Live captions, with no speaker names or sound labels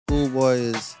Schoolboy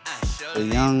is a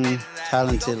young,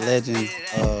 talented legend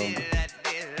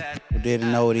who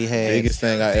didn't know what he had. Biggest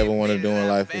thing I ever wanted to do in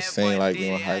life was sing like you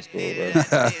in high school, bro.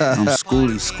 I'm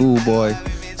Skooly, Schoolboy,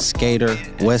 skater,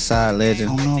 West Side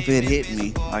legend. I don't know if it hit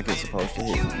me like it's supposed to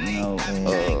hit me. You know,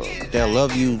 they'll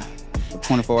love you for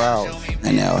 24 hours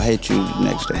and they'll hate you the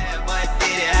next day.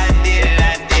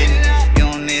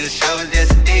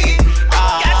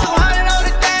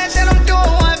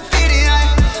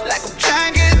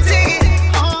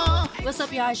 What's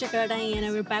up, y'all? It's your girl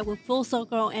Diana. We're back with Full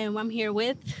Circle, and I'm here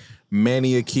with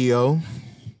Manny Akiio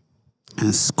and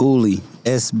Skooly,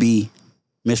 SB,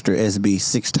 Mr. SB,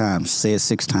 6 times. Say it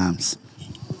 6 times.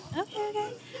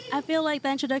 Okay. I feel like the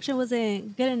introduction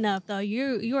wasn't good enough, though.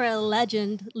 You're a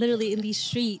legend, literally in these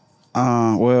streets.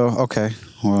 Okay.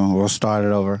 Well, we'll start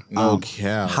it over. No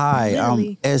cap. Hi,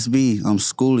 Literally. I'm SB. I'm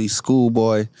Skooly,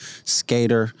 Schoolboy,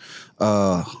 skater,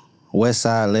 West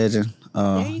Side legend.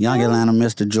 Young go. Atlanta,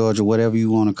 Mr. Georgia, whatever you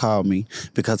want to call me,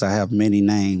 because I have many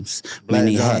names, Black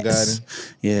many John hats.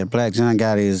 Gotti. Yeah, Black John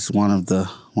Gotti is one of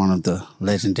the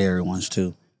legendary ones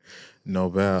too. No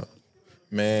doubt.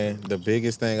 Man, the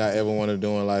biggest thing I ever wanted to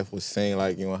do in life was sing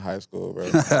like you in high school, bro.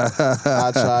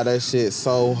 I tried that shit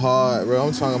so hard, bro.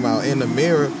 I'm talking about in the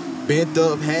mirror, bent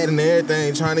up, hat and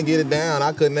everything, trying to get it down.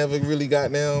 I could never really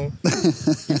got down.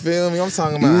 You feel me? I'm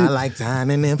talking about I like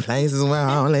dining in places where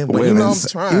I only. But you know I'm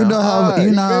trying. You know how hard,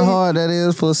 you know how feel me? hard that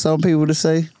is for some people to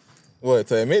say. What,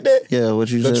 to admit that? Yeah, what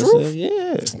you The just truth? said.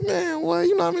 Yeah. Man, what?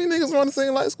 You know how many niggas want to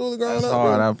sing like school growing That's up,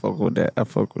 hard. bro? I fuck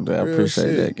with that. I Real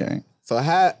appreciate shit. that, gang. So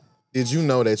how did you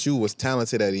know that you was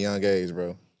talented at a young age,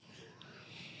 bro?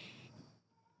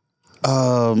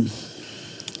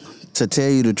 To tell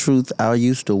you the truth, I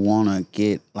used to want to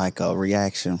get like a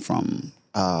reaction from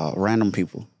random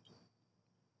people.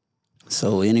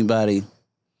 So anybody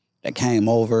that came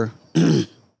over to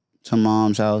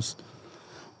mom's house,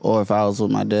 or if I was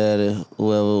with my dad or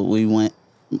whoever, we went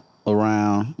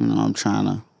around, I'm trying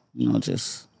to,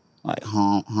 just like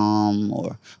hum,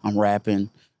 or I'm rapping.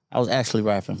 I was actually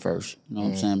rapping first, what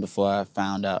I'm saying, before I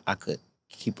found out I could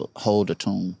hold a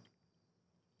tune.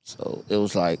 So it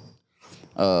was like,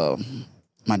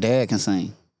 my dad can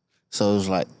sing. So it was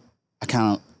like, I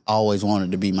kind of always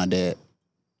wanted to be my dad.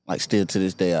 Like still to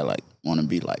this day, I like want to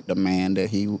be like the man that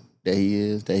he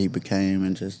is, that he became,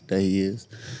 and just that he is.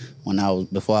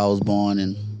 Before I was born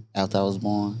and after I was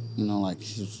born, like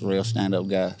he was a real stand-up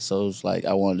guy. So it was like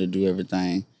I wanted to do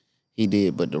everything he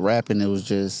did. But the rapping, it was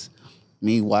just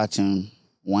me watching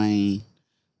Wayne,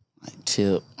 like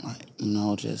Tip,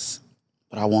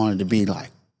 but I wanted to be like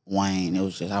Wayne. It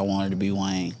was just, I wanted to be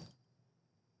Wayne.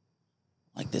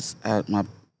 Like this, my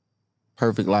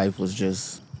perfect life was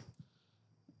just,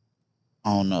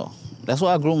 I don't know. That's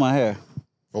why I grew my hair.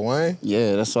 For Wayne?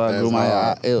 Yeah, that's why I grew my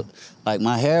hard. hair. Like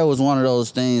my hair was one of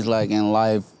those things like in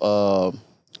life, I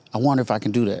wonder if I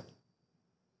can do that.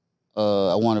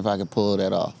 I wonder if I could pull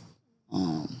that off.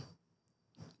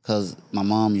 Because my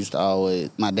mom used to always,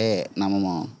 my dad, not my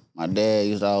mom, my dad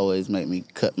used to always make me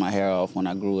cut my hair off when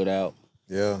I grew it out.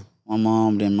 Yeah. My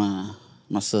mom, then my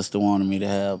sister wanted me to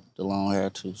have the long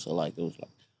hair too. So like it was like,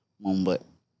 but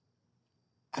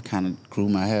I kind of grew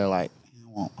my hair like,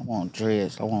 I want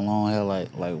dreads. I want long hair like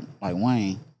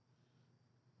Wayne.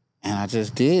 And I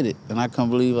just did it. And I couldn't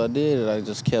believe I did it. I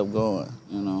just kept going,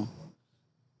 I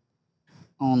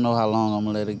don't know how long I'm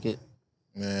gonna let it get.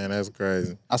 Man, that's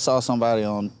crazy. I saw somebody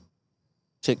on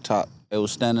TikTok. They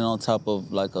was standing on top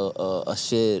of like a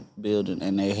shed building,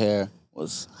 and their hair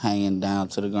was hanging down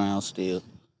to the ground still.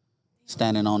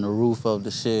 Standing on the roof of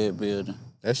the shed building.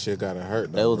 That shit gotta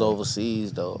hurt, though. They was bro.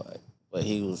 overseas though, but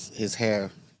his hair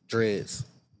dreads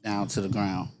down to the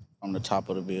ground from the top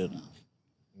of the building.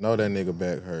 Know that nigga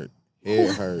back hurt.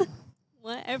 Head hurt.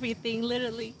 what everything,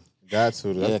 literally. Got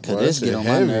to. Yeah, cause Boy, this that get shit on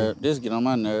heavy. my nerve. This get on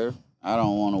my nerve. I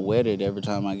don't want to wet it every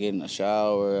time I get in the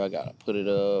shower. I gotta put it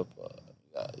up.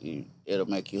 It'll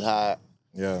make you hot.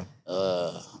 Yeah.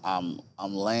 I'm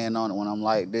laying on it when I'm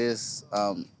like this.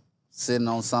 Sitting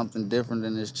on something different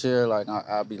than this chair. Like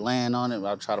I'll be laying on it.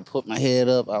 I'll try to put my head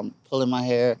up. I'm pulling my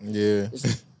hair. Yeah.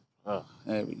 It's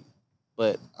heavy.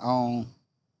 But I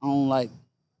don't like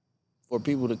for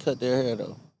people to cut their hair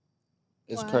though.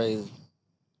 It's Why? crazy.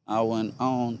 I don't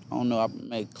know. I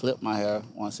may clip my hair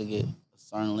once it get a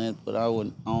certain length, but I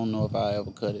don't know if I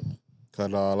ever cut it.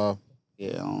 Cut it all off.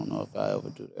 Yeah, I don't know if I ever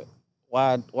do that.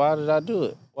 Why did I do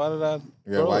it? Why did I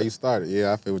Yeah, grow why it? you started.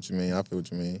 Yeah, I feel what you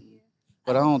mean.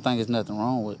 But I don't think there's nothing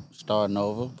wrong with starting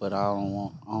over, but I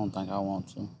don't think I want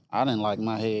to. I didn't like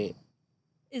my head.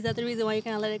 Is that the reason why you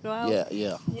kind of let it grow out?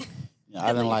 Yeah.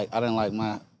 I didn't like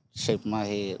my shape of my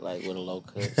head like with a low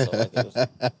cut. So like it was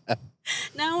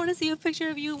Now I want to see a picture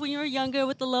of you when you were younger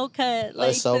with the low cut.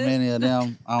 Like so many of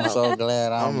them. I'm so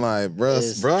glad I'm like,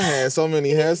 it's- bruh had so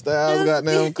many hairstyles,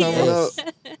 goddamn, coming up.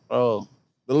 bro.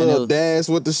 The little dash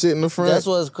with the shit in the front. That's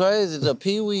what's crazy. The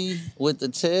peewee with the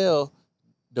tail,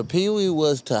 the peewee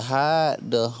was to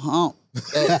hide the hump.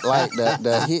 Like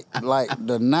the hit, like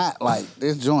the knot, like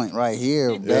this joint right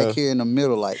here, back here in the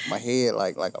middle, like my head,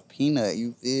 like a peanut.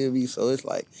 You feel me? So it's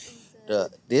like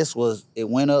it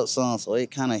went up some, so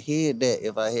it kind of hid that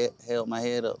if I held my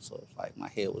head up. So it's like my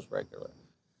head was regular.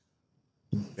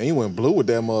 And you went blue with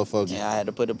that motherfucker. Yeah, I had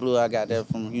to put the blue. I got that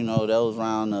from that was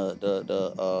around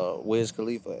the Wiz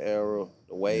Khalifa era,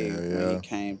 the wave when he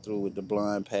came through with the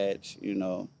blonde patch.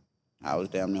 I was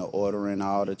damn near ordering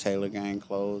all the Taylor Gang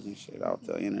clothes and shit off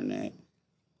the internet.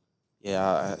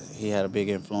 Yeah, he had a big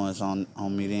influence on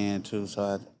me then too.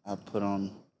 So I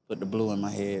put the blue in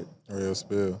my head. Real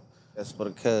spill. That's for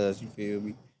the cuz, you feel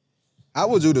me? How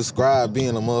would you describe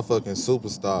being a motherfucking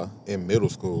superstar in middle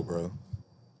school, bro?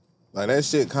 Like that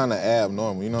shit kind of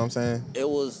abnormal. You know what I'm saying? It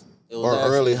was or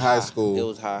early high school. It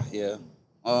was high, yeah.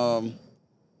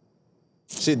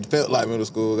 Shit felt like middle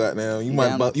school, goddamn. You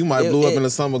might blew up in the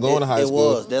summer going to high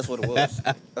school. It was. That's what it was.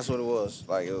 That's what it was.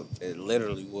 Like it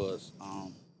literally was.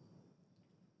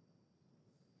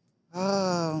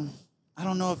 I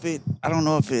don't know if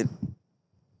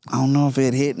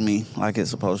it hit me like it's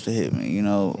supposed to hit me.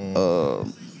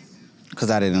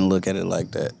 Because I didn't look at it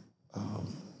like that.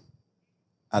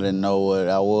 I didn't know what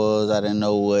I was. I didn't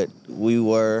know what we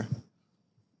were.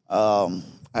 I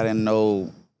didn't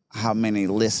know how many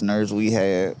listeners we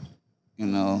had,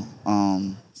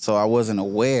 so I wasn't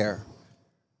aware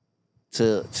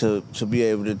to be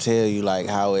able to tell you like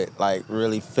how it like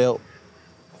really felt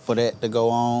for that to go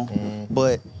on. Mm-hmm.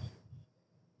 But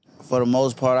for the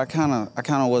most part, I kind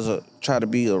of try to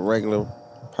be a regular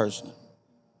person.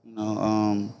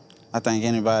 I think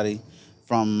anybody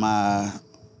from I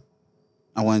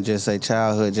wouldn't just say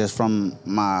childhood, just from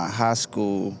my high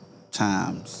school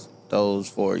times, those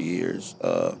 4 years,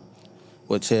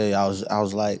 would tell you I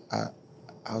was like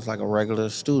a regular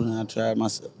student. I tried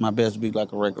my best to be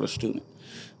like a regular student,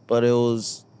 but it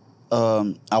was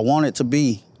I wanted to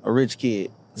be a rich kid.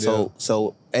 So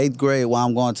 8th grade, while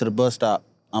I'm going to the bus stop,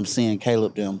 I'm seeing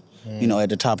Caleb them, at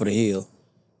the top of the hill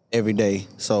every day.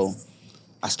 So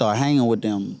I started hanging with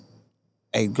them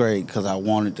 8th grade because I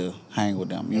wanted to hang with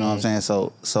them. You know what I'm saying?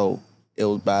 So it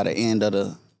was by the end of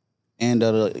the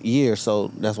year, so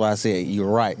that's why I said you're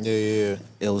right. Yeah.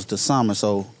 It was the summer.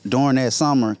 So during that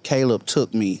summer, Caleb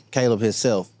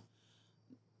himself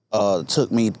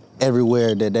took me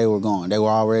everywhere that they were going. They were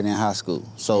already in high school.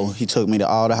 So he took me to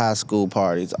all the high school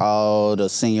parties, all the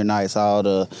senior nights, all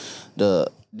the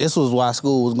this was why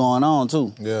school was going on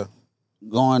too. Yeah.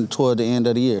 Going toward the end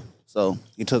of the year. So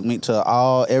he took me to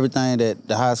everything that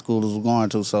the high schoolers were going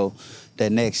to. So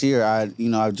that next year I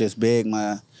just begged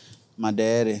my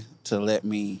daddy to let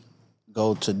me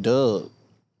go to Doug,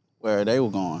 where they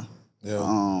were going.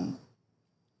 Yeah.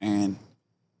 And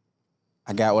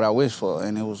I got what I wished for,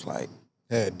 and it was like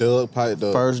Doug piped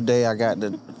up. First day I got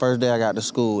to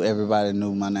school, everybody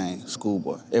knew my name,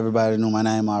 Schoolboy. Everybody knew my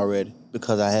name already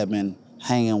because I had been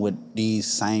hanging with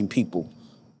these same people.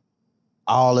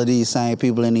 All of these same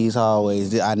people in these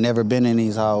hallways. I'd never been in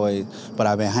these hallways, but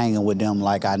I've been hanging with them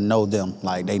like I know them,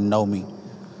 like they know me.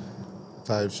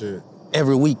 Type shit.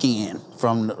 Every weekend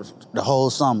from the whole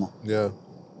summer. Yeah.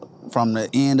 From the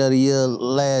end of the year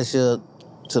last year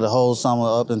to the whole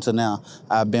summer up until now,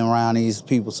 I've been around these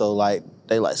people. So like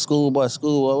they like schoolboy,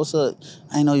 what's up?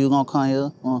 I didn't know you were gonna come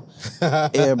here.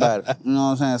 Everybody, you know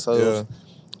what I'm saying? So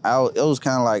it was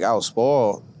kind of like I was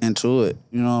spoiled into it.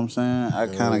 You know what I'm saying? I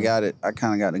kind of got it. I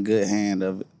kind of got a good hand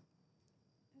of it.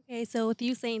 Okay, so with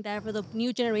you saying that for the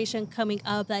new generation coming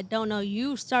up that don't know,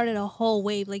 you started a whole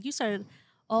wave. Like you started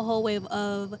a whole wave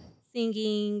of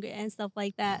singing and stuff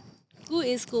like that. Who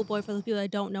is Schoolboy for the people that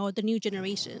don't know, the new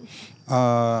generation?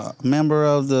 Member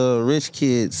of the Rich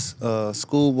Kidz.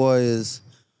 Schoolboy is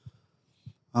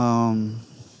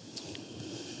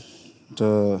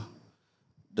the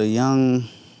young,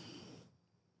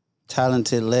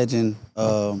 talented legend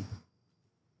who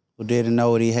didn't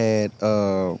know what he had.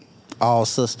 All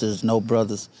sisters, no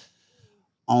brothers.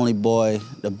 Only boy,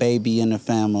 the baby in the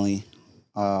family.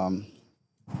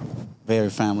 Very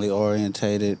family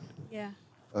orientated. Yeah.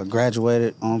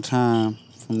 Graduated on time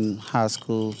from high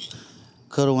school.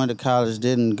 Could have went to college,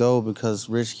 didn't go because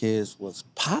Rich Kidz was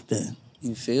popping.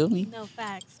 You feel me? No,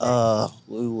 facts.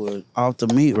 We were off the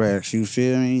meat racks. You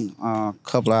feel me? A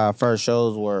couple of our first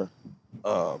shows were.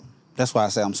 That's why I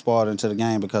say I'm spoiled into the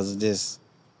game because of this.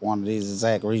 One of these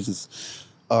exact reasons.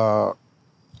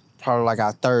 probably like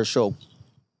our third show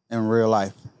in real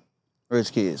life.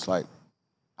 Rich Kidz, like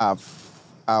our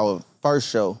first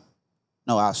show,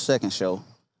 no, our second show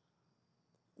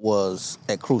was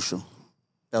at Crucial.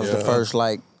 That was the first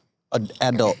like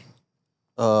adult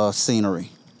scenery.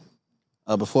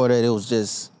 Before that, it was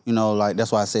just, you know, like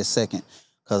that's why I said second,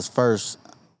 because first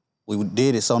we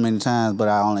did it so many times, but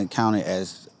I only counted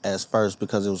as first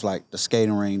because it was like the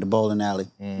skating ring, the bowling alley.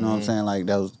 You know what I'm saying? Like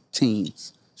that was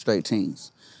teens, straight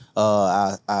teens.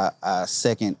 Our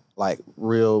second like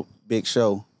real big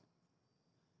show,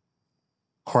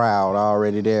 crowd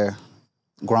already there,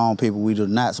 grown people. We were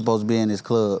not supposed to be in this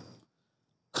club.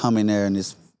 Come in there and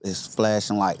it's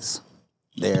flashing lights.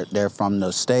 They're from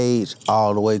the stage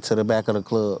all the way to the back of the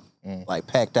club, like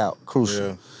packed out,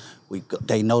 Crucial. Yeah.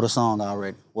 They know the song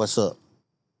already. What's up?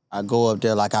 I go up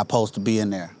there like I'm supposed to be in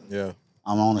there. Yeah.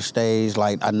 I'm on the stage,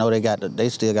 like I know they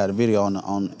still got a video on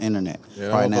the internet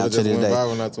right now to this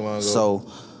day. Not too long ago. So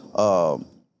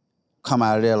come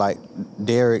out of there like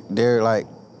Derek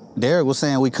was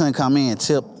saying we couldn't come in.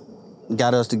 Tip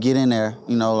got us to get in there,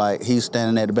 you know, like he's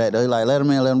standing at the back there. He's like, let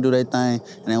them in, let them do their thing,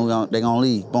 and then they gonna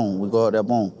leave. Boom, we go out there,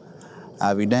 boom.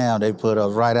 I be down, they put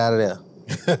us right out of there.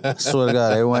 I swear to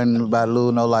God, they wasn't about to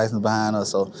lose no license behind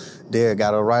us, so Derek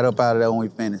got us right up out of there when we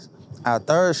finished. Our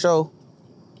third show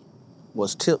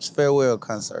was Tip's farewell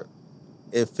concert.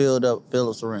 It filled up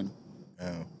Phillips Arena.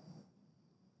 Yeah.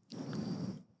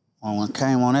 When I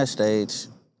came on that stage,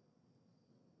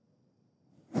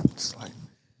 it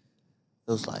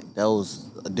was like that was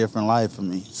a different life for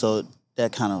me. So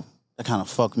that kind of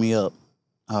fucked me up.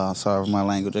 Sorry for my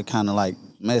language. It kind of like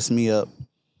messed me up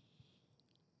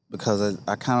because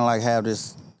I kind of like have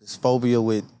this phobia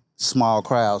with small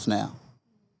crowds now,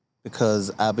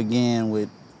 because I began with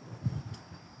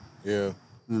arena,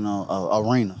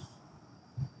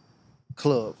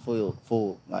 club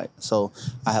full like. So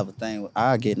I have a thing.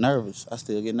 I get nervous. I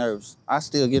still get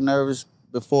nervous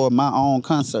before my own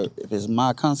concert. If it's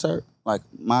my concert. Like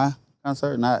my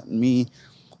concert, not me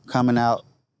coming out,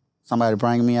 somebody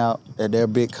bringing me out at their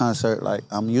big concert. Like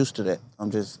I'm used to that. I'm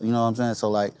just, you know what I'm saying?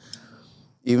 So like,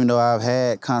 even though I've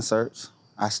had concerts,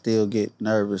 I still get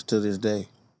nervous to this day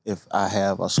if I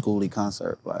have a Skooly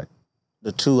concert. Like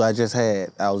the two I just had,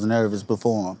 I was nervous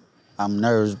before them. I'm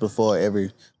nervous before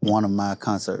every one of my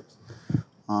concerts.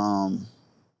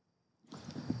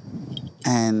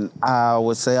 And I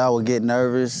would say I would get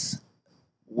nervous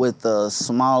with a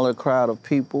smaller crowd of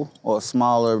people or a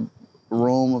smaller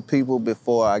room of people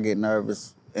before I get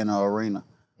nervous in an arena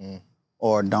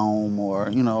or a dome or,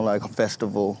 you know, like a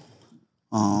festival.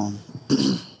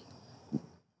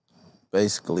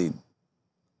 Basically,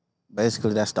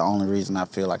 that's the only reason I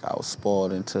feel like I was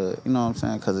spoiled into, you know what I'm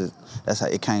saying? Because that's how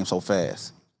it came so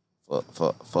fast for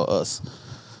us.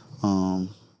 And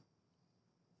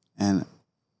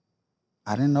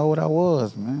I didn't know what I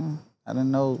was, man. I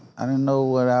didn't know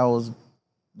what I was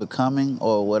becoming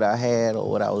or what I had or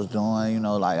what I was doing. You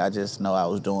know, like I just know I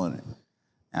was doing it,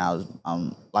 and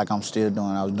I'm still doing.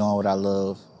 I was doing what I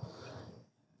love.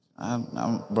 I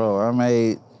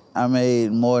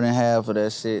made more than half of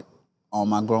that shit on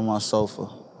my grandma's sofa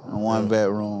in one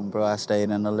bedroom, bro. I stayed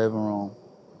in the living room.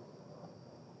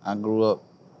 I grew up.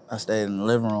 I stayed in the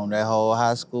living room that whole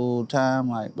high school time,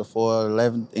 like before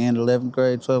end of 11th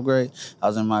grade, 12th grade. I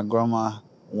was in my grandma's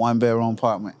one-bedroom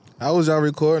apartment. How was y'all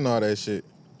recording all that shit?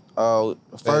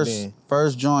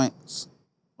 First joints,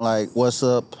 like What's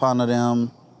Up, Partner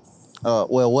Them,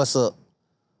 What's Up,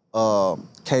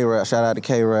 K-Rap, shout out to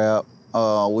K-Rap.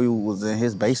 We was in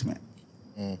his basement.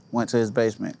 Went to his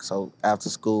basement. So after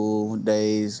school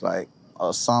days, like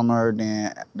summer,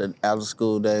 then the after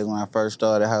school days when I first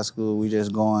started high school, we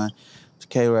just going to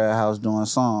K-Rap house doing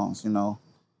songs, you know.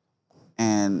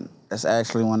 And that's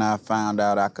actually when I found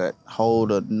out I could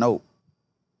hold a note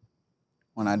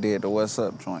when I did the What's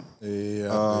Up joint.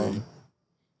 Yeah.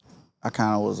 I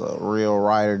kind of was a real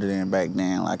writer back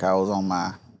then. Like I was on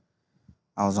my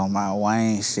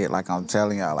Wayne shit. Like I'm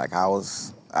telling y'all, like I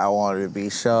wanted to be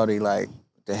shorty, like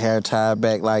the hair tied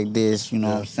back like this. You know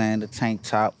what I'm saying? The tank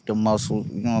top, the muscle.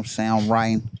 You know what I'm saying? I'm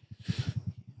writing.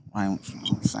 You know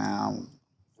what I'm saying? I'm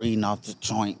reading off the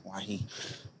joint while he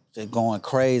just going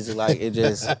crazy. Like it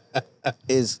just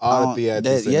is.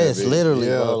 Yes, literally,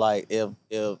 bro. Like if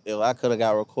I could have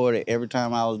got recorded every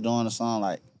time I was doing a song,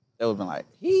 like they would have been like,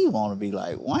 he want to be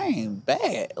like Wayne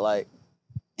bad. Like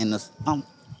in the I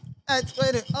was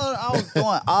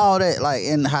doing all that, like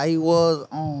in how he was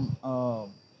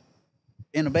on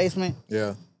in the basement.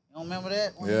 Yeah. You don't remember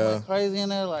that? When he went crazy in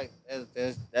there? Like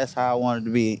that's how I wanted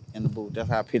to be in the booth. That's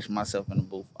how I pictured myself in the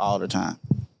booth all the time.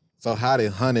 So how did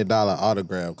 $100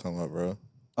 autograph come up, bro?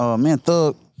 Man,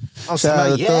 Thug. I'm Shout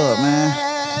out to Thug,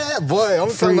 man. yeah, boy. I'm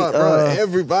Free, talking about, bro.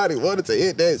 Everybody wanted to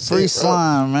hit that Free shit, bro.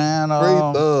 Slime, man. Free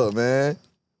Thug, man.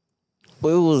 It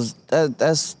was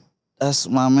that's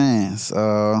my man's.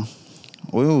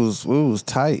 We was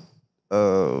tight.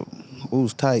 We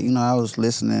was tight. You know, I was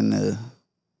listening to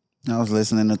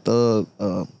Thug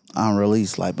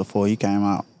unreleased, like before he came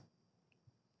out.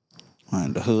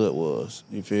 And the hood was,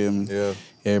 you feel me? Yeah.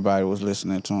 Everybody was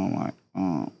listening to him, like,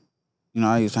 you know,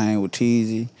 I used to hang with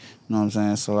Teezy, you know what I'm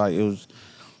saying? So like it was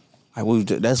like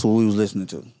that's what we was listening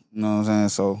to. You know what I'm saying?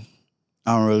 So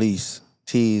unreleased,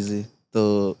 Teezy,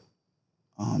 Thug,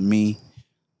 me,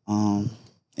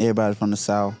 everybody from the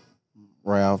South,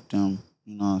 Ralph, them,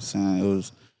 you know what I'm saying?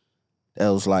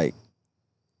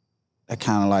 That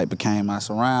kind of like became my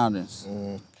surroundings.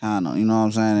 Kind of, you know what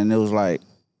I'm saying? And it was like,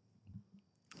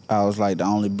 I was like the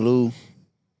only blue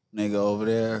nigga over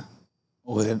there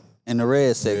in the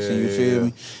red section, you feel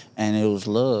me? And it was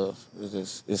love.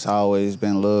 It's always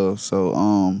been love. So,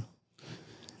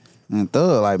 and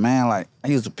Thug, like, man, like, I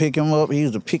used to pick him up, he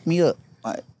used to pick me up.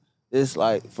 Like, it's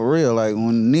like, for real, like,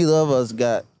 when neither of us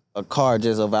got a car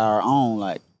just of our own,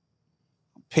 like,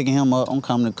 picking him up, I'm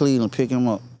coming to Cleveland, pick him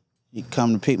up. He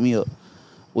come to pick me up.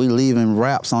 We leaving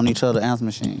raps on each other's answer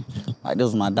machine. Like, this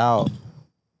was my dog.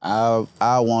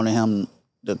 I wanted him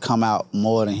to come out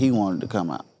more than he wanted to come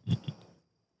out.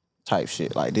 Type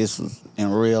shit. Like, this was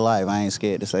in real life. I ain't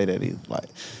scared to say that either. Like,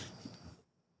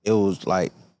 it was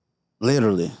like,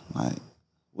 literally, like,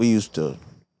 we used to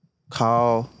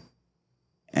call,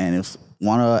 and if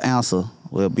one of us answer,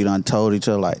 we'll be done told each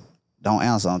other, like, don't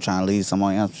answer, I'm trying to leave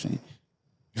someone answer machine.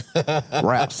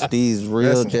 Raps, these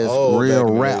real, just real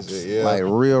raps. Like,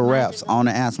 real raps on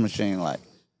the answer machine, like.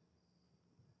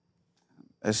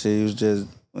 That shit was just,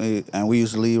 and we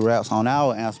used to leave raps on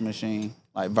our answer machine,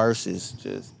 like verses,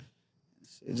 just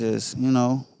you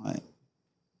know, like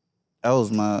that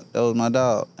was my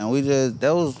dog, and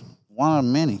that was one of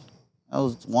many,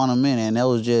 and that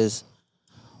was just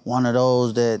one of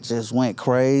those that just went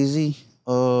crazy,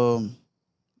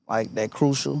 like that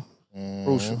Crucial.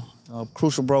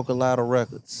 Crucial broke a lot of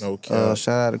records. Okay. Shout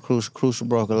out to Crucial. Crucial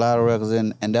broke a lot of records,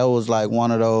 and that was like one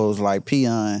of those like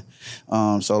peon.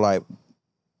 So like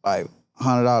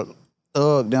 $100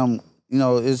 Thug, them, you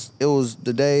know, it was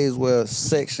the days where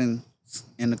section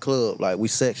in the club, like we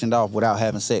sectioned off without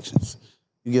having sections.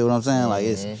 You get what I'm saying? Like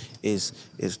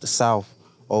it's the South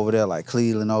over there, like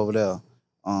Cleveland over there.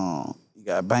 You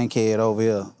got Bankhead over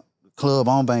here, club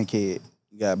on Bankhead.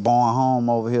 You got Born Home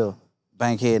over here,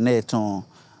 Bankhead next to 'em.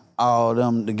 All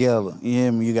them together. You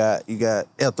hear me? You got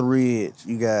Etheridge.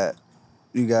 You got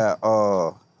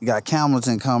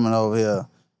Campbellton coming over here.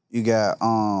 You got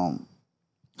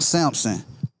Sampson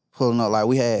pulling up. Like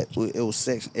it was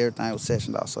section, everything was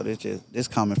sectioned off. So this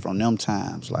coming from them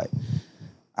times. Like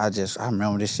I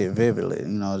remember this shit vividly. You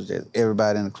know, just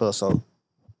everybody in the club. So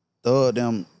Thug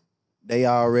them, they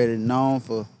already known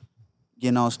for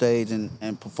getting on stage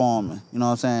and performing. You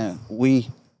know what I'm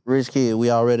saying? Rich Kidz,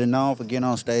 we already known for getting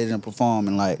on stage and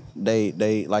performing. Like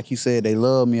they like you said, they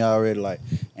love me already. Like,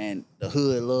 and the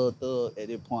hood loved Thug at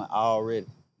this point already.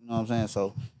 You know what I'm saying?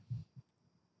 So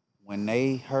when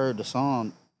they heard the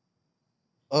song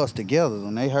Us Together,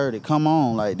 when they heard it come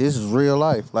on, like this is real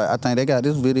life. Like I think they got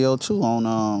this video too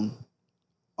on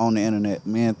the internet.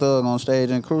 Me and Thug on stage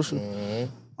in Crucial.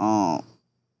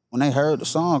 When they heard the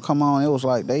song come on, it was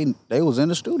like they was in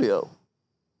the studio.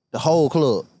 The whole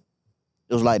club.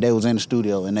 It was like they was in the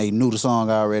studio and they knew the song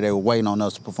already. They were waiting on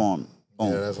us to perform it.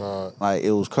 Boom. Yeah, that's hard. Like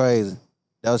it was crazy.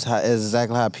 That's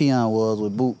exactly how Peon was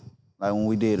with Boot. Like when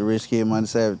we did the Rich Kid Money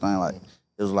Savage thing, like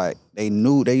it was like they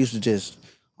knew they used to just,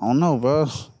 I don't know, bro.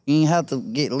 You ain't have to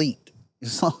get leaked. If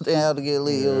something had to get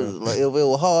leaked, it was like if it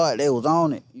was hard, they was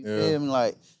on it. You feel me?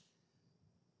 Like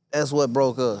that's what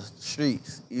broke us, the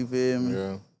streets. You feel me?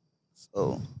 Yeah.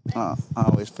 So I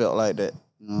always felt like that.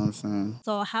 You know what I'm saying?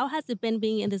 So how has it been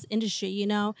being in this industry? You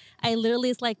know,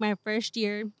 it's like my first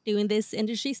year doing this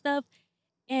industry stuff.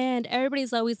 And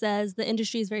everybody's always says the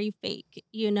industry is very fake,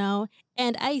 you know?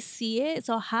 And I see it.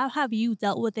 So how have you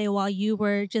dealt with it while you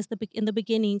were just in the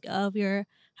beginning of your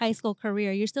high school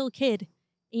career? You're still a kid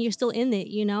and you're still in it,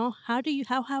 you know? How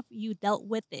have you dealt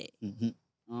with it?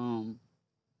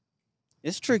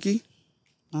 It's tricky.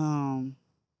 I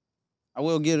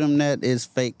will give them that it's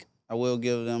fake. I will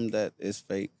give them that it's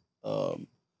fake. I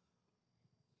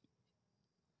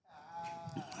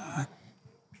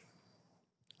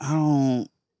don't.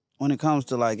 When it comes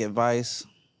to like advice,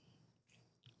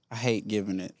 I hate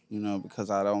giving it. You know, because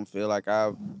I don't feel like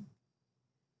I'm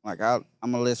a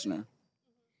listener.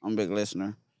 I'm a big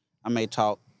listener. I may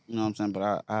talk. You know what I'm saying,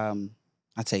 but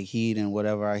I take heed in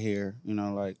whatever I hear,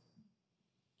 like,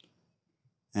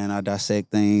 and I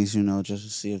dissect things, just to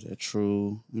see if they're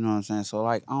true. You know what I'm saying? So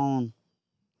like, I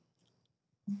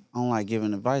don't like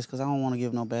giving advice because I don't want to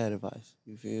give no bad advice.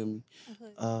 You feel me?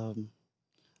 Okay. Um,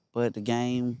 but the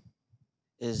game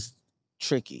is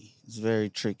tricky. It's very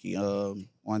tricky.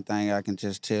 One thing I can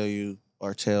just tell you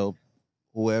or tell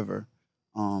whoever,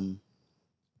 um,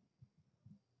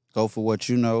 go for what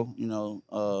you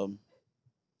know.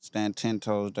 Stand 10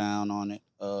 toes down on it.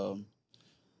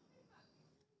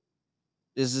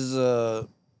 This is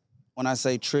when I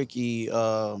say tricky,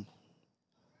 they'll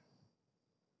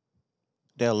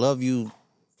love you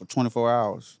for 24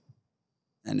 hours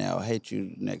and they'll hate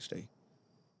you the next day.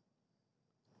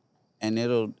 And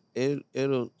it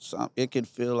could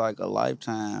feel like a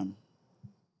lifetime.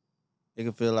 It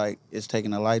could feel like it's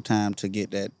taking a lifetime to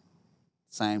get that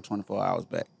same 24 hours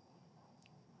back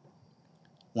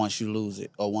once you lose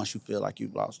it or once you feel like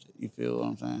you've lost it. You feel what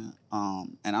I'm saying?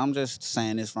 And I'm just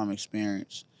saying this from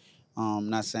experience.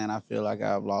 Not saying I feel like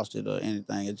I've lost it or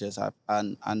anything. It's just I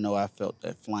know I felt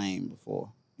that flame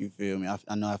before. You feel me?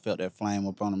 I know I felt that flame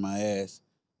up under my ass,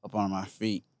 up under my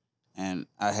feet, and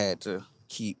I had to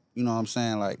keep. You know what I'm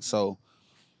saying? Like so,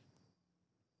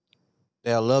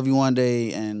 they'll love you one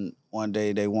day and one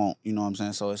day they won't. You know what I'm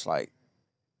saying? So it's like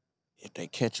if they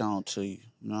catch on to you,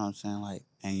 you know what I'm saying? Like,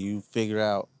 and you figure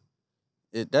out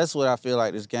that's what I feel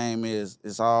like this game is.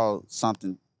 It's all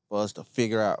something for us to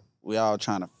figure out. We all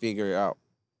trying to figure it out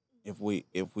if we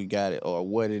got it or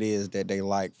what it is that they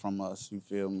like from us. You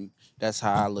feel me? That's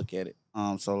how I look at it.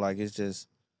 So like it's just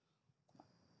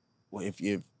well, if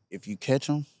you catch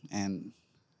them and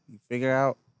you figure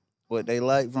out what they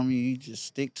like from you, you just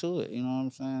stick to it. You know what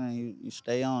I'm saying? And you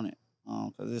stay on it.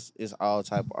 Cause it's all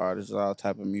type of artists, it's all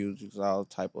type of music, it's all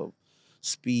type of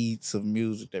speeds of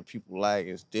music that people like.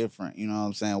 It's different. You know what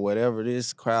I'm saying? Whatever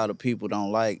this crowd of people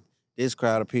don't like, this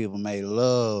crowd of people may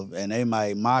love and they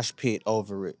might mosh pit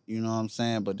over it. You know what I'm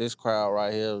saying? But this crowd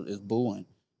right here is booing.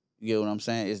 You get what I'm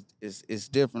saying? It's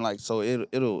different. Like so,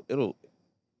 it'll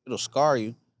scar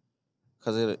you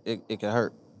because it can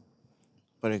hurt,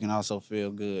 but it can also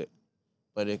feel good.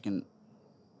 But it can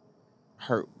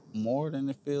hurt more than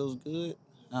it feels good.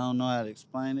 I don't know how to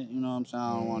explain it. You know what I'm saying?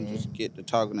 I don't want to just get to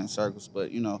talking in circles, but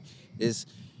it's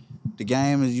the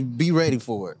game is you be ready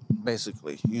for it.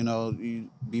 Basically, you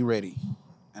be ready,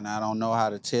 and I don't know how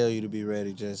to tell you to be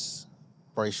ready. Just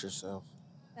brace yourself.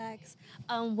 Facts.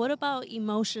 What about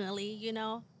emotionally?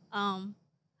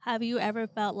 Have you ever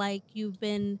felt like you've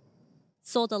been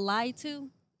sold a lie to?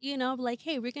 Like,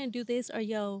 hey, we're gonna do this, or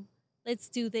yo, let's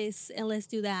do this and let's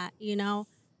do that.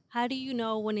 How do you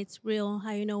know when it's real?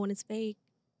 How you know when it's fake?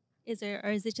 Or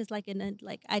is it just like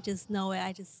like I just know it,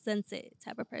 I just sense it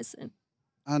type of person?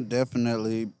 I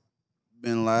definitely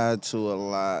been lied to a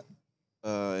lot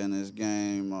in this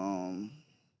game.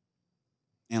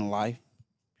 In life,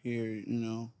 period.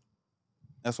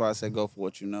 That's why I say go for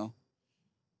what you know.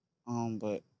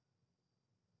 But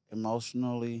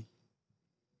emotionally,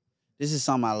 this is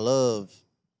something I love.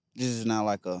 This is not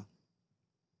like a.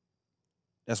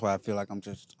 That's why I feel like I'm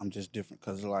just different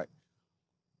because like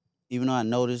even though I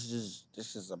know this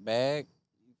is a bag,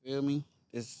 you feel me?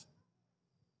 This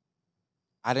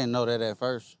I didn't know that at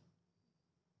first.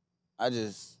 I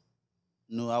just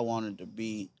knew I wanted to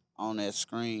be on that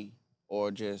screen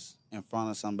or just in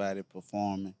front of somebody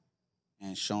performing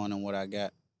and showing them what I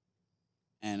got.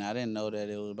 And I didn't know that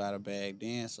it was about a bag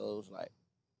then, so it was like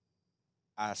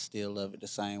I still love it the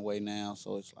same way now.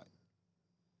 So it's like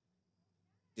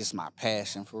it's my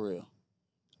passion for real.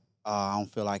 I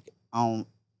don't feel like I don't.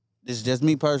 This is just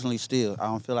me personally. Still, I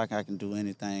don't feel like I can do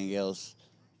anything else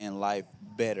in life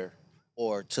better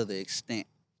or to the extent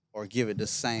or give it the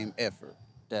same effort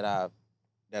that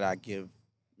I give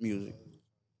music.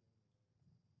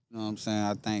 You know what I'm saying?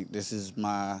 I think this is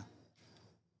my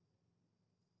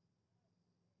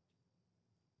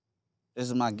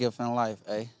gift in life.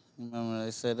 Eh? You remember when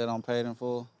they said that on Paid in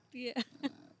Full? Yeah.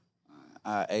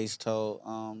 Ace told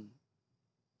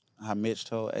how Mitch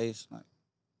told Ace like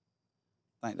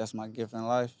I think that's my gift in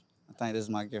life. I think this is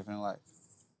my gift in life.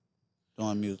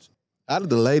 Doing music. How did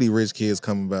the lady Rich Kids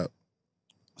come about?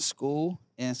 In school,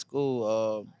 we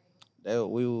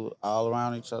were all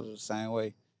around each other the same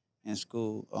way in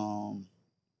school.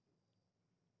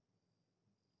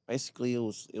 Basically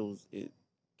it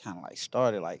kind of like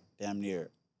started like damn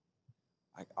near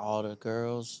like all the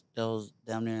girls that was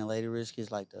damn near in Lady Rich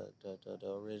Kids like the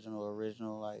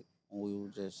original like when we were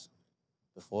just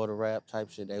before the rap type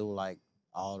shit they were like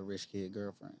all the rich kid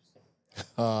girlfriends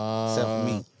except for Uh,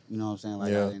 me. You know what I'm saying?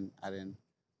 Like yeah. I didn't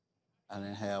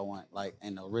have one like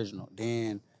in the original.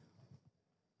 Then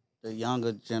the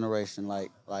younger generation,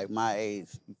 like my age,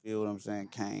 you feel what I'm saying,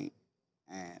 came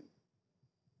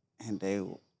and they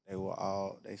were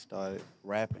all they started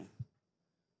rapping.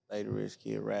 Lady Rich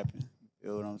Kid rapping. You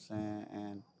feel what I'm saying?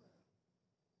 And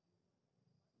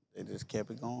they just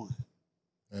kept it going.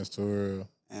 That's too real.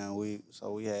 And we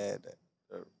had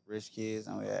the Rich Kids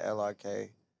and we had LRK.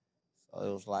 So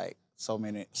it was like so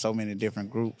many different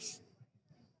groups.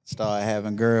 Started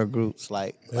having girl groups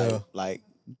Yeah. like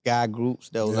guy groups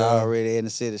that was Yeah. already in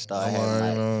the city. Started I'm having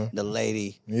already like know. the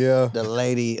lady Yeah. the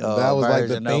lady That was like the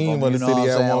version of theme them. of the You know what city I'm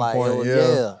at saying? one Like it point. was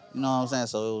Yeah. you know what I'm saying.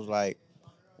 So it was like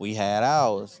we had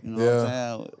ours. You know what I'm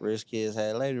Yeah. saying? Rich Kids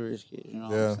had Lady Rich Kids. You know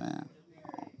what I'm Yeah. saying?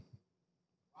 Um,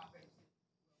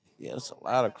 yeah, it's a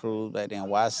lot of crews back then.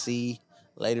 YC,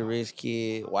 Lady Rich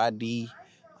Kid, YD.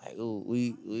 Like ooh,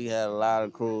 we had a lot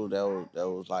of crews that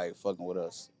was like fucking with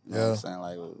us. You know what I'm Yeah. saying?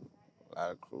 Like a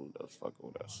lot of crews that was fucking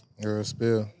with us. Real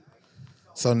spill.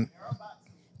 So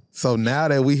so now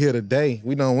that we here today,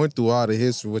 we done went through all the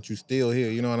history, but you still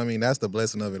here. You know what I mean? That's the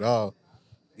blessing of it all.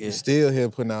 You Yeah. still here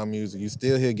putting out music. You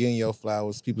still here getting your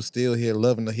flowers. People still here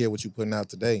loving to hear what you putting out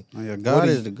today. Oh, yeah, What God do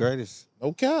is you, the greatest.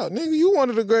 no cap, nigga, you one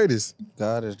of the greatest.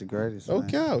 God is the greatest, No man.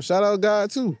 cap. Shout out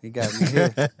God too. He got me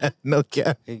here. No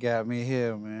cap. He got me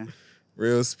here, man.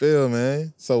 Real spill,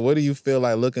 man. So what do you feel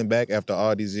like looking back after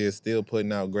all these years still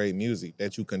putting out great music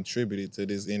that you contributed to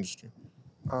this industry?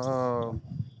 Uh,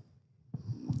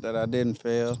 that I didn't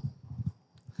fail.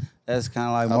 That's kind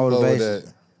of like I fuck with motivation.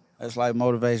 that. That's like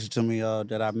motivation to me.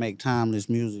 That I make timeless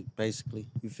music, basically.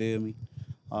 You feel me?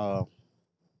 Cause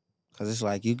it's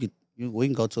like we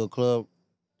can go to a club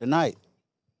tonight,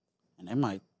 and they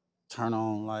might turn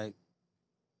on like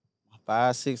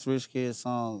 5, 6 Rich Kid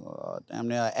songs, damn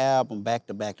near an album back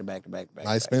to back to back to back to back to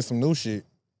Might back. spend some new shit.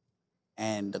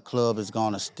 And the club is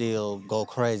gonna still go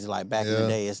crazy. Like back in the Yeah.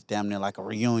 day, it's damn near like a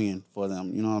reunion for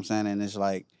them. You know what I'm saying? And it's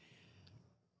like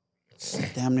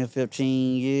damn near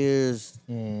 15 years,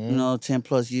 Mhm. 10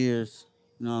 plus years,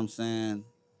 you know what I'm saying?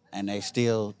 And they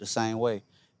still the same way.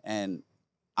 And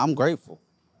I'm grateful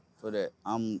for that.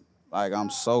 I'm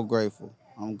so grateful.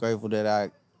 I'm grateful that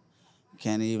I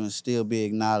can even still be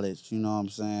acknowledged, you know what I'm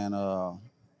saying?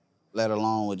 Let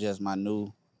alone with just my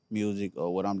new music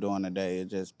or what I'm doing today. It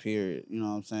just period, you know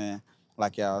what I'm saying?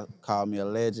 Like y'all call me a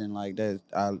legend like that.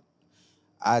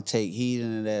 I take heed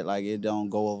into that, like it don't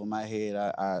go over my head.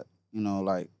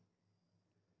 Like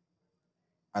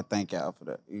I thank y'all for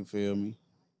that. You feel me?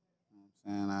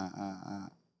 You know what I'm saying? I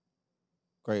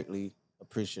greatly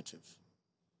appreciative.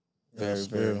 Real Very,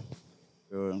 very. spill.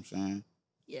 You know what I'm saying?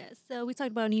 Yeah, so we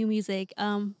talked about new music.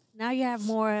 Now you have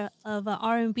more of a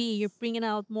R&B. You're bringing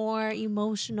out more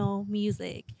emotional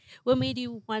music. What made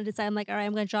you want to decide? I'm like, all right,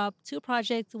 I'm gonna drop two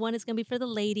projects. One is gonna be for the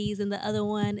ladies, and the other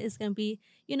one is gonna be,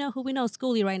 who we know,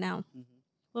 Skooly right now.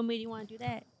 What made you want to do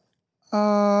that?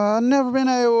 I've never been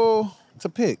able to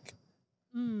pick.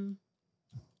 Mm.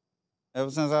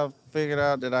 Ever since I figured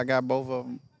out that I got both of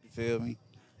them, you feel me?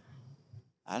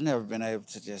 I've never been able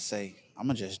to just say, I'm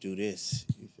gonna just do this.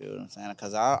 You feel what I'm saying?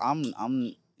 Because I'm,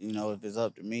 if it's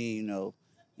up to me,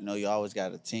 you always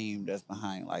got a team that's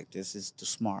behind. Like this is the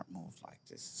smart move. Like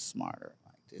this is smarter.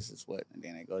 Like this is what, and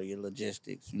then they go to your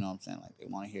logistics. You know what I'm saying? Like they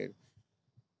want to hear,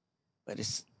 but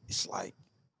it's like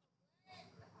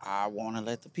I want to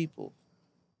let the people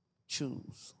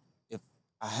choose if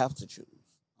I have to choose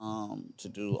to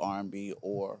do R&B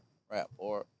or rap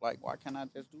or like why can't I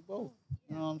just do both?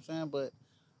 You know what I'm saying? But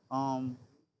um,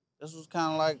 this was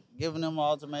kind of like giving them an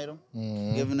ultimatum,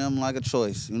 Mhm. giving them like a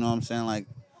choice. You know what I'm saying? Like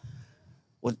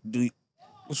what do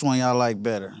which one y'all like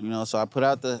better? So I put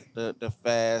out the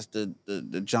fast,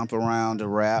 the jump around, the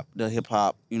rap, the hip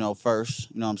hop,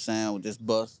 first. You know what I'm saying? With this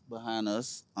bus behind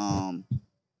us. I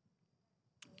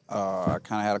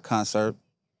kind of had a concert,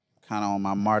 kind of on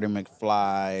my Marty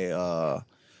McFly,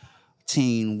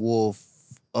 Teen Wolf,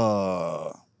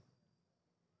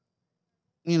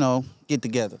 get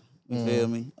together. You feel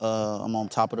Mhm. me? I'm on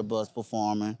top of the bus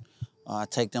performing. I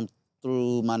take them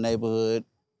through my neighborhood,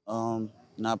 and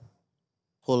I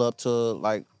pull up to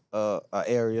like a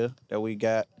area that we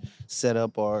got set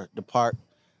up or the park,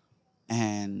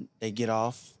 and they get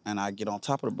off, and I get on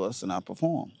top of the bus and I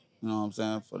perform. You know what I'm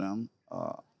saying for them,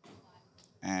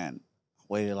 and I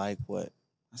waited like what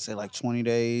I say like 20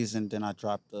 days, and then I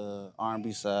dropped the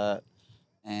R&B side,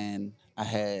 and I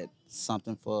had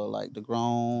something for like the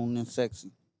grown and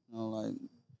sexy, like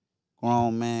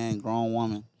grown man, grown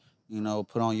woman.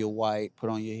 Put on your white, put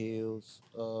on your heels,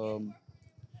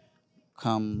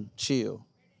 come chill,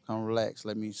 come relax,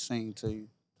 let me sing to you,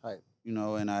 type.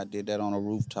 And I did that on a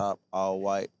rooftop, all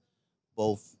white,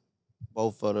 both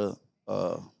both of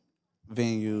the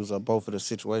venues or both of the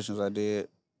situations I did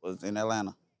was in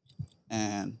Atlanta,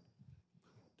 and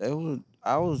they were.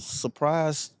 I was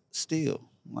surprised still,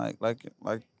 like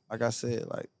I said,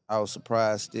 like I was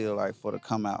surprised still, like for the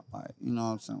come out, like you know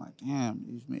what I'm saying, like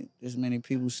damn, this many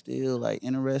people still like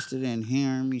interested in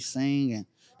hearing me sing, and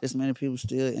this many people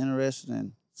still interested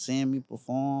in seeing me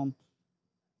perform.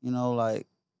 You know, like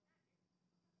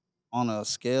on a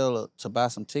scale to buy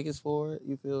some tickets for it.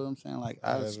 You feel what I'm saying? Like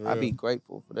Nah, that's I be real.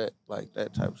 grateful for that, like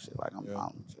that type of shit. Like Yeah.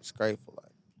 I'm just grateful.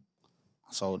 Like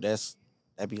so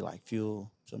that be like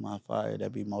fuel to my fire.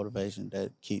 That be motivation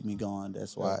that keep me going.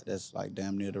 That's Yeah. why that's like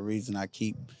damn near the reason I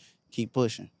keep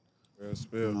pushing. Real You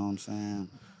spill. know what I'm saying?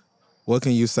 What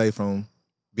can you say from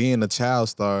being a child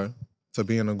star to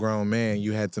being a grown man?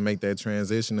 You had to make that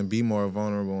transition and be more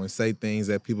vulnerable and say things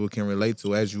that people can relate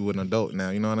to as you an adult now.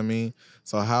 You know what I mean?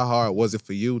 So how hard was it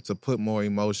for you to put more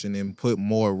emotion and put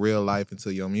more real life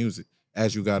into your music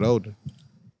as you got older?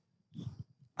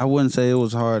 I wouldn't say it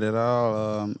was hard at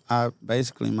all. I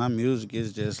basically my music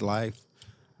is just life.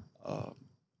 Uh,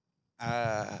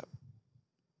 I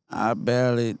I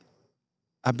barely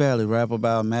I barely rap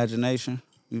about imagination.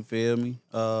 You feel me?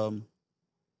 I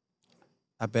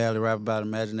barely rap about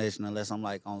imagination unless I'm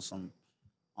like on some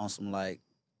like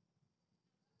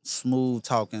smooth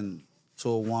talking to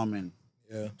a woman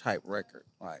Yeah. type record.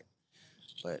 Like,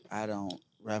 but I don't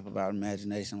rap about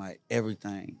imagination like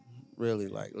everything. Really,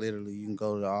 like literally, you can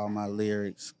go to all my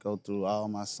lyrics, go through all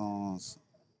my songs,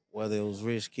 whether it was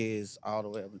Rich Kids all the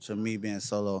way up to me being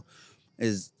solo,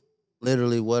 is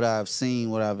literally what I've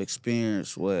seen, what I've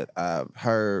experienced, what I've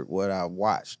heard, what I've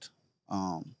watched.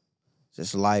 Um,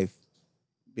 just life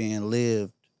being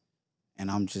lived,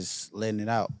 and I'm just letting it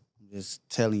out. I'm just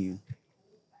telling you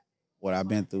what I've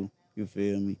been through. You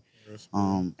feel me? Real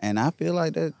spill. And I feel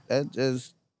like that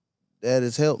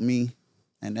has helped me,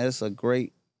 and that's a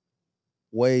great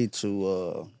way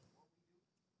to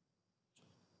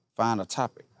find a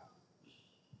topic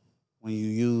when you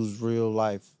use real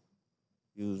life.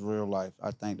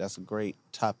 I think that's a great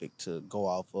topic to go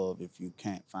off of if you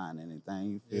can't find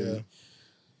anything. You feel Yeah. me?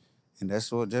 And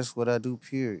that's what I do.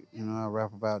 Period. You know, I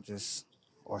rap about just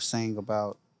or sing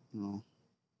about you know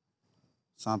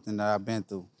something that I've been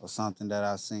through or something that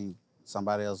I've seen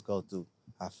somebody else go through.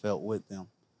 I felt with them,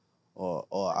 or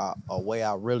a way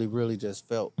I really just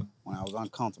felt when I was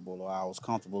uncomfortable or I was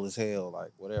comfortable as hell,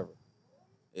 like whatever.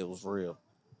 It was real.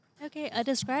 Okay,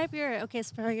 describe your okay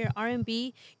so for your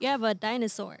R&B. You have a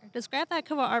dinosaur. Describe that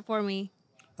cover art for me.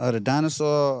 The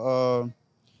dinosaur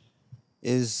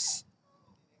is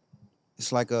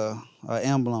it's like a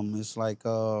emblem. It's like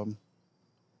a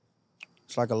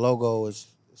logo. It's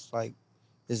like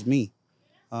it's me.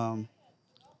 Um,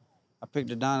 I picked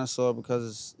the dinosaur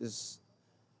because it's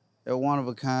they're one of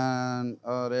a kind.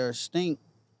 They're extinct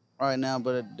right now,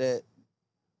 but that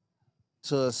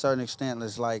to a certain extent,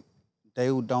 it's like they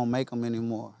don't make them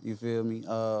anymore. You feel me?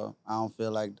 I don't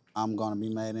feel like I'm gonna be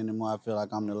made anymore. I feel like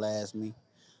I'm the last me.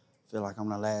 I feel like I'm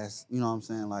the last. You know what I'm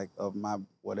saying? Like of my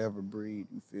whatever breed.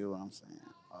 You feel what I'm saying?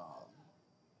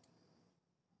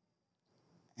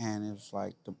 And it was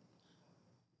like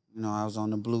I was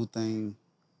on the blue thing.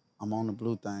 I'm on the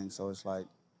blue thing, so it's like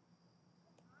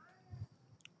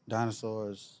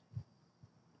dinosaurs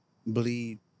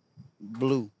bleed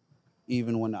blue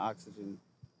even when the oxygen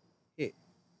hit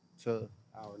to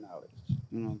our knowledge.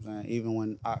 You know what I'm saying? Even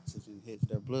when oxygen hits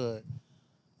their blood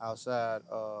outside,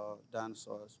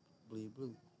 dinosaurs bleed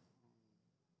blue.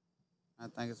 I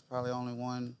think it's probably only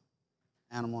one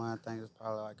animal. I think it's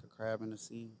probably like a crab in the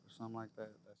sea or something like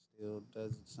that that still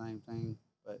does the same thing.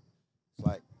 But it's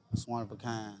like it's one of a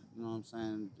kind. You know what I'm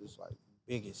saying? It's like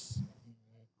biggest.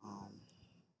 Um,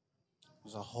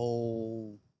 there's a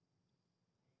whole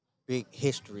big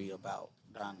history about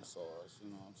dinosaurs. You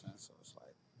know what I'm saying? So it's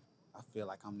like I feel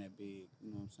like I'm that big.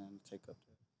 You know what I'm saying? To take up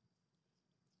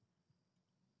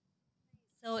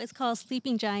So it's called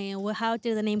Sleeping Giant. Well, how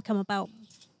did the name come about?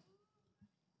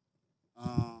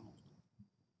 that.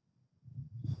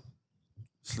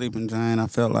 Sleeping giant. I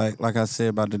felt like I said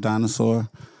about the dinosaur.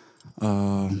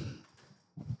 Uh,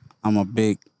 I'm a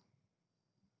big.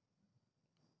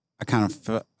 I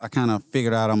kind of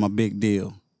figured out I'm a big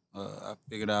deal. I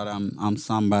figured out I'm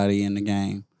somebody in the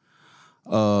game.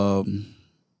 Um,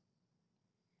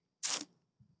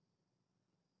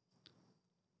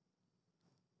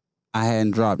 I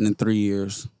hadn't dropped in 3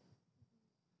 years.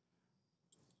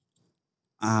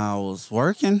 I was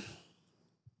working,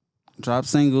 dropped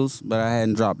singles, but I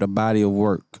hadn't dropped a body of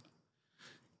work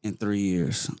in 3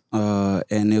 years.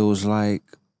 And it was like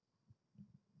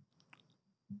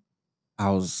I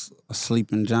was a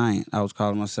sleeping giant. I was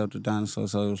calling myself the dinosaur,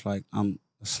 so it was like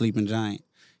a sleeping giant,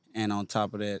 and on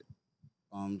top of that,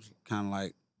 kind of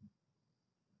like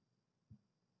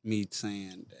me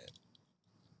saying that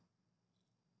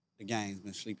the gang's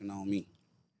been sleeping on me.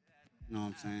 You know what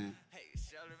I'm saying?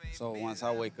 So once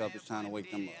I wake up, it's time to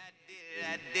wake them up.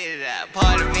 I did it. I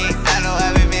party